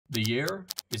The year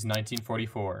is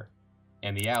 1944,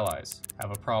 and the Allies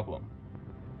have a problem.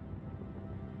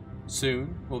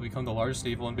 Soon will become the largest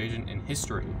naval invasion in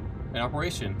history, an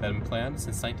operation that had been planned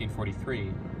since 1943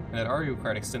 and that already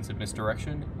required extensive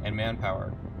misdirection and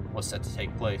manpower was set to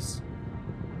take place.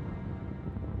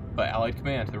 But Allied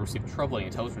command had received troubling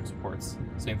intelligence reports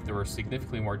saying that there were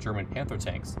significantly more German Panther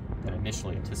tanks than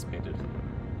initially anticipated.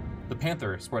 The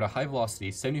Panther sported a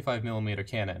high-velocity 75mm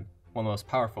cannon, one of the most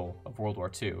powerful of World War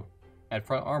II, and had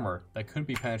front armor that couldn't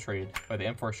be penetrated by the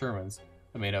M4 Shermans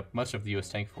that made up much of the US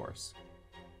tank force.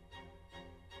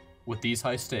 With these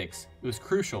high stakes, it was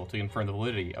crucial to confirm the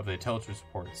validity of the intelligence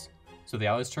reports, so the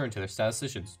Allies turned to their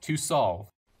statisticians to solve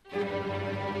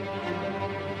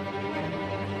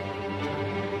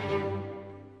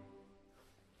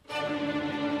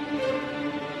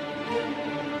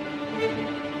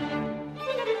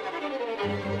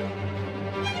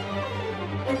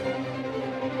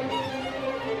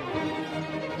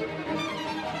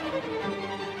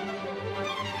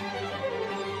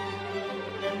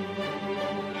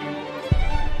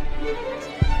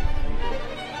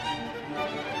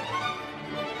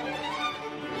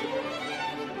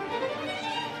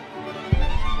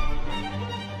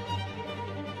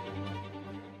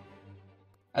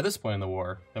At this point in the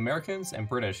war, the Americans and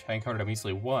British had encountered a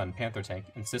measly one Panther tank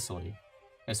in Sicily, and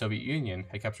the Soviet Union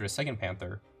had captured a second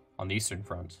Panther on the Eastern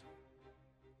Front.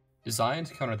 Designed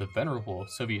to counter the venerable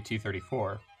Soviet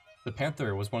Tu-34, the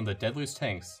Panther was one of the deadliest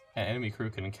tanks an enemy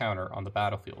crew could encounter on the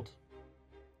battlefield.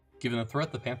 Given the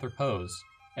threat the Panther posed,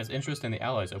 as interest in the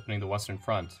Allies opening the Western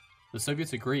Front, the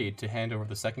Soviets agreed to hand over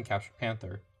the second captured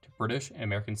Panther to British and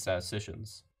American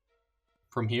statisticians.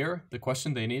 From here, the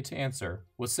question they needed to answer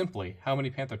was simply how many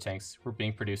Panther tanks were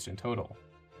being produced in total.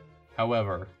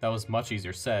 However, that was much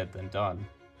easier said than done,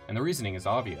 and the reasoning is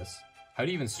obvious. How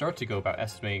do you even start to go about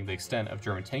estimating the extent of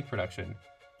German tank production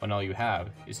when all you have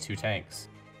is 2 tanks?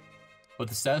 But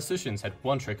the statisticians had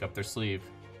one trick up their sleeve,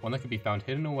 one that could be found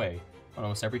hidden away on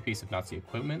almost every piece of Nazi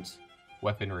equipment,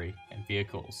 weaponry, and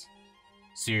vehicles: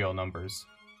 serial numbers.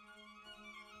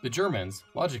 The Germans,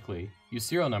 logically, used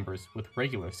serial numbers with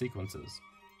regular sequences,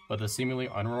 but the seemingly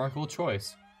unremarkable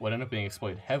choice would end up being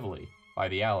exploited heavily by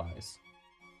the Allies.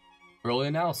 Early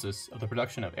analysis of the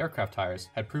production of aircraft tires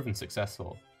had proven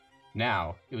successful.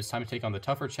 Now, it was time to take on the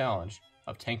tougher challenge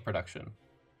of tank production.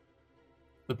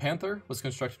 The Panther was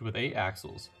constructed with 8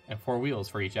 axles and 4 wheels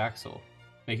for each axle,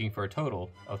 making for a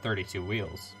total of 32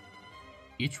 wheels.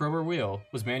 Each rubber wheel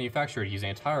was manufactured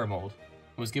using a tire mold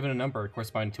and was given a number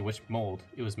corresponding to which mold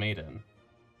it was made in.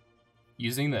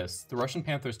 Using this, the Russian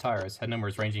Panther's tires had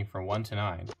numbers ranging from 1 to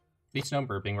 9, with each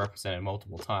number being represented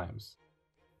multiple times.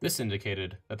 This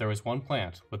indicated that there was one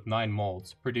plant with 9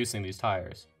 molds producing these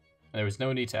tires, and there was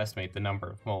no need to estimate the number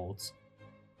of molds.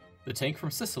 The tank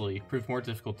from Sicily proved more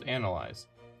difficult to analyze,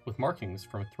 with markings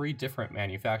from 3 different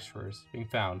manufacturers being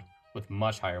found with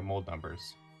much higher mold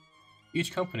numbers.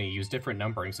 Each company used different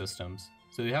numbering systems,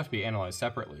 so they have to be analyzed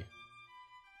separately.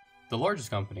 The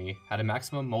largest company had a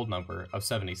maximum mold number of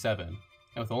 77,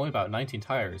 and with only about 19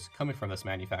 tires coming from this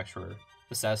manufacturer,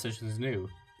 the statisticians knew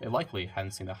they likely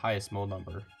hadn't seen the highest mold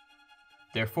number.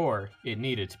 Therefore, it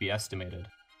needed to be estimated.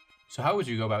 So how would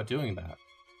you go about doing that?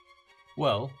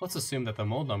 Well, let's assume that the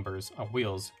mold numbers on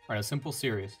wheels are in a simple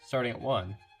series starting at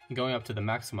 1 and going up to the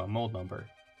maximum mold number.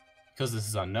 Because this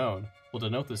is unknown, we'll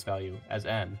denote this value as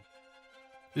n.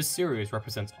 This series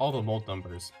represents all the mold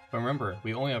numbers, but remember,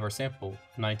 we only have our sample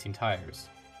of 19 tires.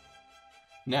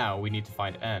 Now we need to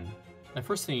find n. The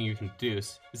first thing you can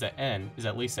deduce is that n is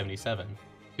at least 77,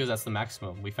 because that's the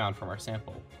maximum we found from our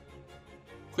sample.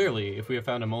 Clearly, if we have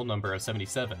found a mold number of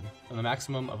 77, then the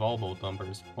maximum of all mold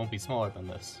numbers won't be smaller than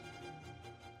this.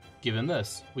 Given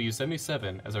this, we use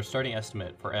 77 as our starting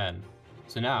estimate for n.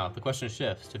 So now, the question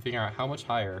shifts to figure out how much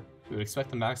higher we would expect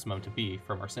the maximum to be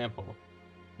from our sample.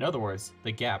 In other words,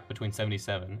 the gap between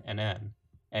 77 and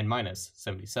n minus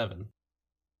 77.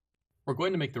 We're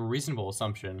going to make the reasonable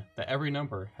assumption that every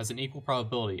number has an equal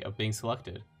probability of being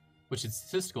selected, which in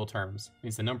statistical terms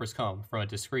means the numbers come from a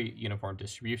discrete uniform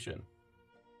distribution.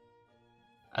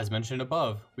 As mentioned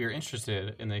above, we are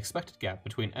interested in the expected gap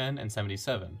between n and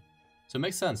 77, so it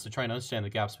makes sense to try and understand the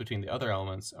gaps between the other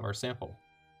elements of our sample.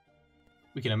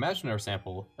 We can imagine our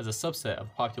sample as a subset of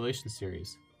the population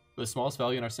series, where the smallest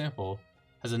value in our sample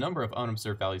has a number of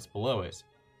unobserved values below it,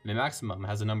 and the maximum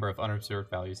has a number of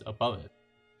unobserved values above it.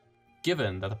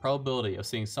 Given that the probability of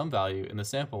seeing some value in the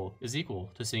sample is equal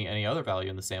to seeing any other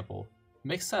value in the sample, it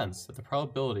makes sense that the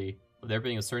probability of there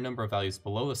being a certain number of values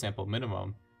below the sample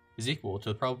minimum is equal to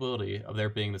the probability of there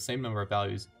being the same number of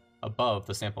values above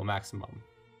the sample maximum.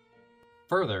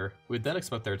 Further, we would then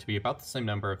expect there to be about the same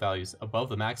number of values above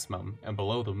the maximum and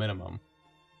below the minimum.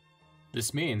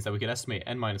 This means that we could estimate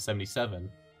n-77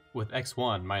 with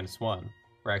x1 minus 1,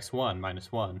 where x1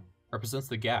 minus 1 represents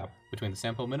the gap between the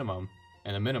sample minimum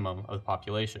and the minimum of the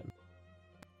population.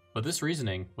 But this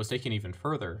reasoning was taken even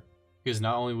further, because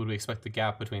not only would we expect the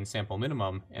gap between sample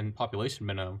minimum and population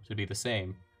minimum to be the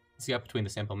same as the gap between the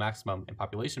sample maximum and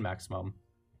population maximum,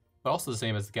 but also the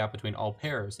same as the gap between all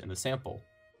pairs in the sample.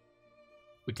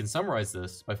 We can summarize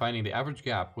this by finding the average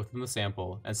gap within the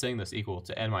sample and setting this equal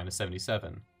to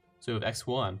n-77. So we have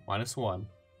x1 minus 1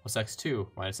 plus x2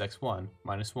 minus x1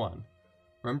 minus 1,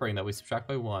 remembering that we subtract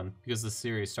by 1 because the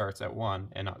series starts at 1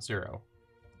 and not 0.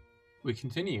 We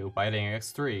continue by adding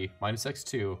x3 minus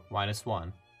x2 minus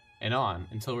 1, and on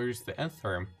until we reach the nth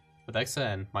term with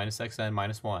xn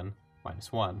minus 1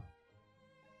 minus 1.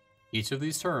 Each of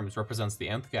these terms represents the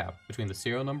nth gap between the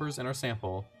serial numbers in our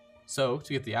sample, so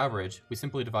to get the average, we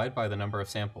simply divide by the number of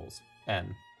samples,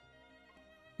 n.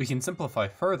 We can simplify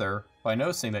further by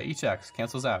noticing that each x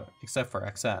cancels out except for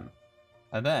xn,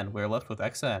 and then we are left with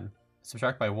xn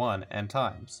subtract by 1 n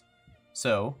times.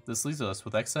 So this leaves us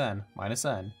with xn minus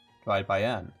n divided by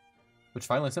n, which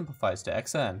finally simplifies to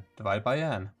xn divided by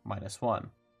n minus 1.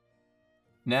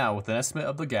 Now with an estimate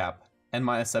of the gap, n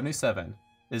minus 77,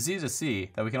 it is easy to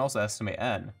see that we can also estimate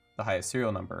n, the highest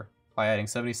serial number, by adding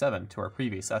 77 to our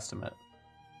previous estimate.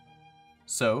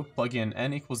 So, plugging in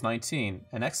n equals 19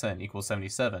 and xn equals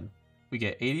 77, we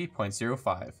get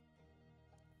 80.05.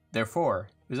 Therefore,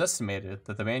 it is estimated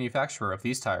that the manufacturer of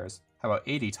these tires had about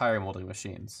 80 tire molding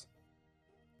machines.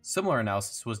 Similar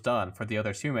analysis was done for the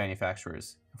other two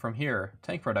manufacturers, and from here,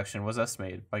 tank production was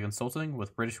estimated by consulting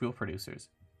with British wheel producers,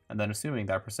 and then assuming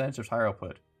that a percentage of tire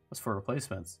output was for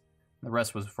replacements, and the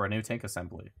rest was for a new tank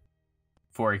assembly.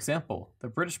 For example, the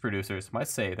British producers might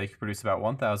say they could produce about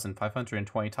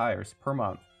 1,520 tires per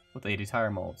month with 80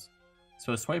 tire molds.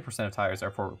 Suppose 20% of tires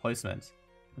are for replacement.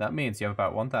 That means you have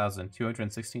about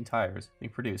 1,216 tires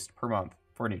being produced per month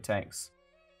for new tanks.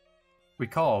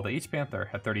 Recall that each Panther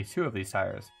had 32 of these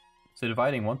tires, so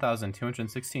dividing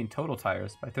 1,216 total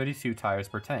tires by 32 tires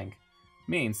per tank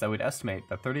means that we'd estimate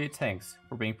that 38 tanks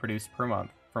were being produced per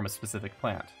month from a specific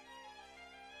plant.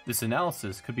 This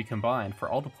analysis could be combined for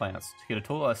all the plants to get a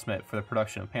total estimate for the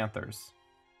production of Panthers.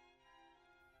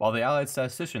 While the Allied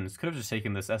statisticians could have just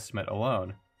taken this estimate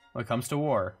alone, when it comes to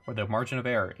war, where the margin of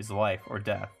error is life or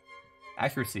death,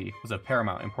 accuracy was of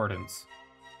paramount importance.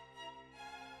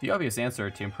 The obvious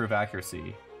answer to improve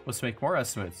accuracy was to make more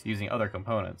estimates using other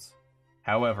components.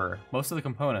 However, most of the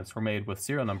components were made with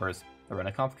serial numbers that were in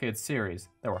a complicated series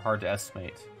that were hard to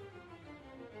estimate.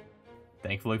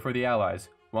 Thankfully for the Allies,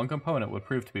 one component would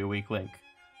prove to be a weak link: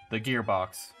 the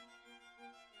gearbox.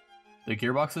 The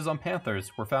gearboxes on Panthers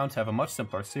were found to have a much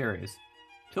simpler series.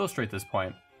 To illustrate this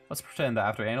point, let's pretend that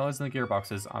after analyzing the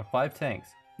gearboxes on 5 tanks,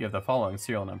 you have the following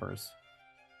serial numbers.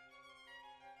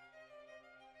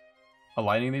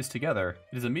 Aligning these together,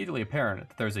 it is immediately apparent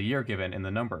that there is a year given in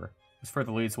the number. This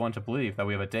further leads one to believe that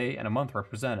we have a day and a month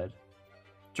represented.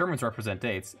 Germans represent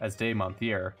dates as day, month,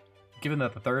 year. Given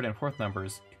that the third and fourth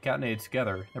numbers, concatenated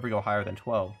together, never go higher than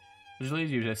 12, which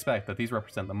leads you to expect that these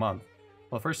represent the month,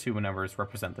 while the first two numbers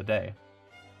represent the day.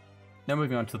 Now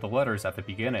moving on to the letters at the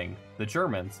beginning, the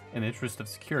Germans, in the interest of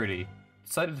security,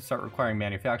 decided to start requiring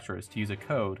manufacturers to use a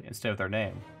code instead of their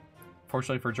name.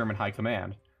 Fortunately for German high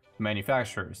command, the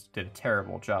manufacturers did a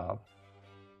terrible job.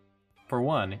 For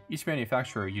one, each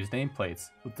manufacturer used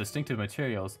nameplates with distinctive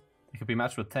materials that could be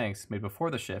matched with tanks made before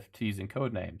the shift to using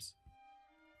code names.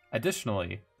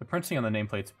 Additionally, the printing on the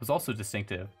nameplates was also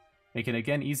distinctive, making it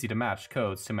again easy to match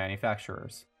codes to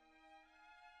manufacturers.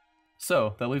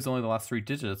 So, that leaves only the last 3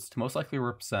 digits to most likely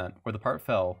represent where the part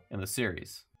fell in the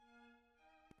series.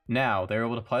 Now, they are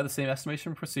able to apply the same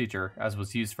estimation procedure as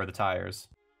was used for the tires.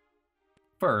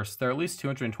 First, there are at least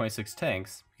 226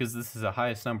 tanks, because this is the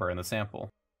highest number in the sample.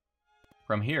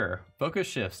 From here, focus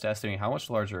shifts to estimating how much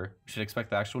larger we should expect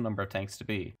the actual number of tanks to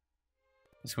be.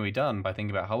 This can be done by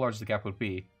thinking about how large the gap would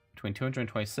be between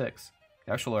 226,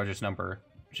 the actual largest number,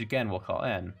 which again we'll call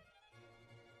n.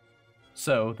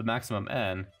 So, the maximum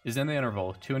n is in the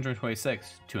interval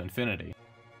 226 to infinity.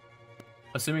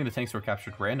 Assuming the tanks were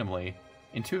captured randomly,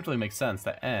 intuitively makes sense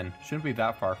that n shouldn't be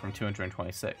that far from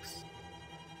 226.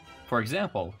 For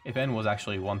example, if n was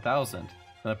actually 1000, then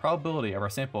the probability of our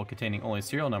sample containing only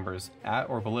serial numbers at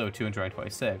or below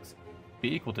 226 would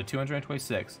be equal to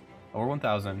 226 over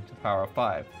 1000 to the power of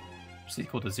 5, which is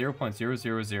equal to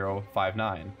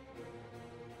 0.00059.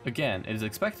 Again, it is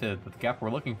expected that the gap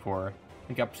we're looking for and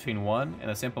the gap between 1 and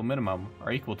the sample minimum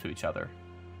are equal to each other.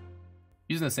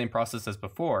 Using the same process as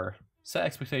before, set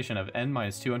expectation of n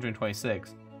minus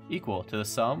 226 equal to the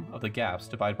sum of the gaps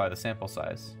divided by the sample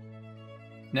size.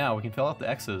 Now we can fill out the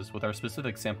x's with our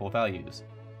specific sample values,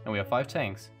 and we have 5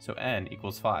 tanks, so n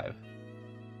equals 5.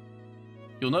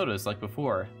 You'll notice, like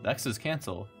before, the x's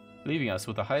cancel, leaving us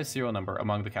with the highest serial number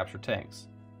among the captured tanks.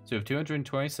 So we have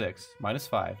 226 minus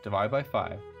 5 divided by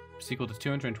 5, which is equal to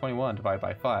 221 divided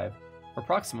by 5, or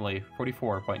approximately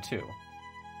 44.2.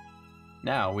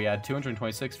 Now we add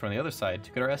 226 from the other side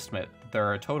to get our estimate that there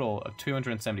are a total of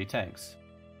 270 tanks.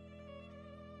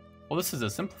 While this is a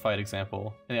simplified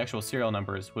example, and the actual serial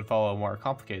numbers would follow a more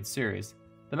complicated series,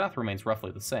 the math remains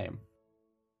roughly the same.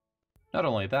 Not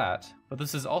only that, but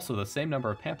this is also the same number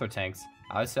of Panther tanks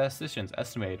Allied statisticians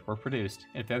estimated were produced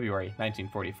in February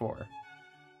 1944.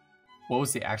 What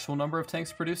was the actual number of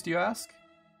tanks produced, you ask?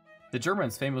 The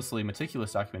Germans' famously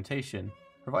meticulous documentation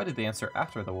provided the answer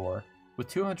after the war, with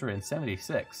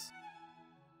 276.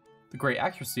 The great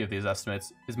accuracy of these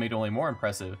estimates is made only more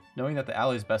impressive knowing that the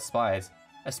Allies' best spies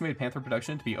estimated Panther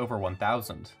production to be over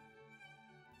 1,000.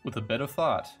 With a bit of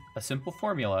thought, a simple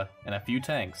formula, and a few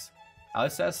tanks,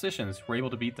 Allied statisticians were able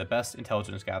to beat the best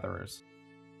intelligence gatherers.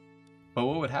 But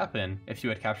what would happen if you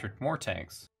had captured more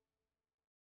tanks?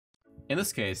 In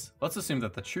this case, let's assume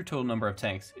that the true total number of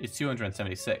tanks is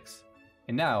 276,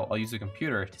 and now I'll use a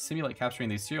computer to simulate capturing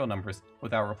these serial numbers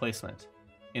without replacement,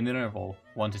 in the interval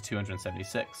 1 to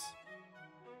 276.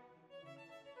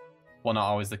 While not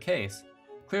always the case,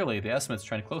 clearly the estimates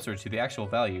trend closer to the actual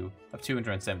value of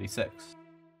 276.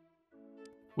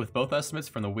 With both estimates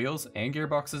from the wheels and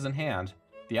gearboxes in hand,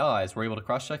 the Allies were able to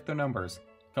cross-check their numbers,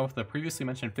 come up with the previously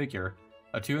mentioned figure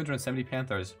of 270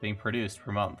 Panthers being produced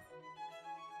per month.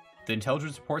 The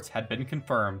intelligence reports had been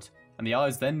confirmed, and the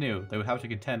Allies then knew they would have to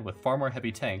contend with far more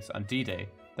heavy tanks on D-Day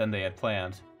than they had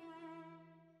planned.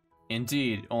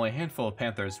 Indeed, only a handful of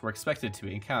Panthers were expected to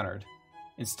be encountered.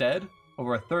 Instead,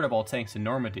 over a third of all tanks in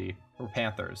Normandy were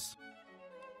Panthers.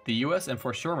 The US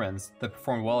M4 Shermans that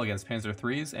performed well against Panzer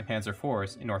IIIs and Panzer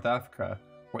IVs in North Africa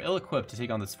were ill-equipped to take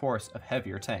on this force of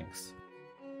heavier tanks.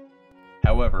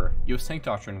 However, US tank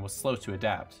doctrine was slow to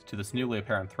adapt to this newly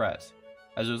apparent threat,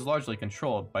 as it was largely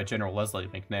controlled by General Leslie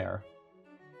McNair.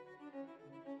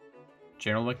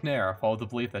 General McNair followed the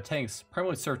belief that tanks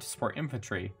primarily served to support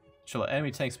infantry, should let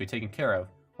enemy tanks be taken care of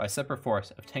by a separate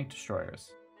force of tank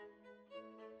destroyers.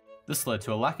 This led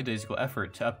to a lackadaisical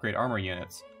effort to upgrade armor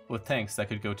units with tanks that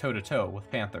could go toe-to-toe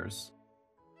with Panthers.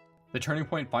 The turning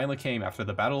point finally came after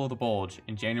the Battle of the Bulge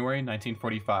in January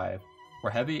 1945,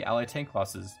 where heavy Allied tank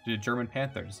losses due to German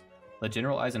Panthers led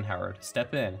General Eisenhower to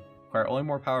step in, acquire only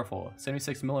more powerful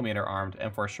 76mm armed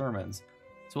M4 Shermans,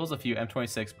 as well as a few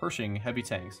M26 Pershing heavy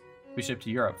tanks to be shipped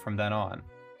to Europe from then on.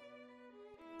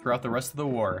 Throughout the rest of the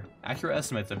war, accurate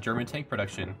estimates of German tank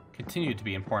production continued to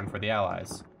be important for the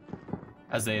Allies.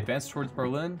 As they advanced towards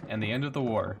Berlin and the end of the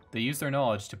war, they used their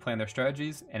knowledge to plan their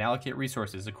strategies and allocate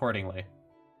resources accordingly.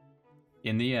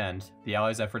 In the end, the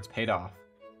Allies' efforts paid off,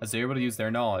 as they were able to use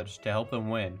their knowledge to help them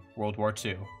win World War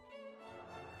II.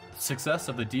 The success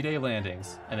of the D-Day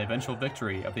landings and the eventual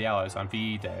victory of the Allies on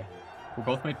VE Day were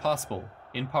both made possible,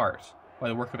 in part, by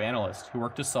the work of analysts who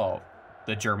worked to solve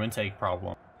the German tank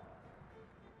problem.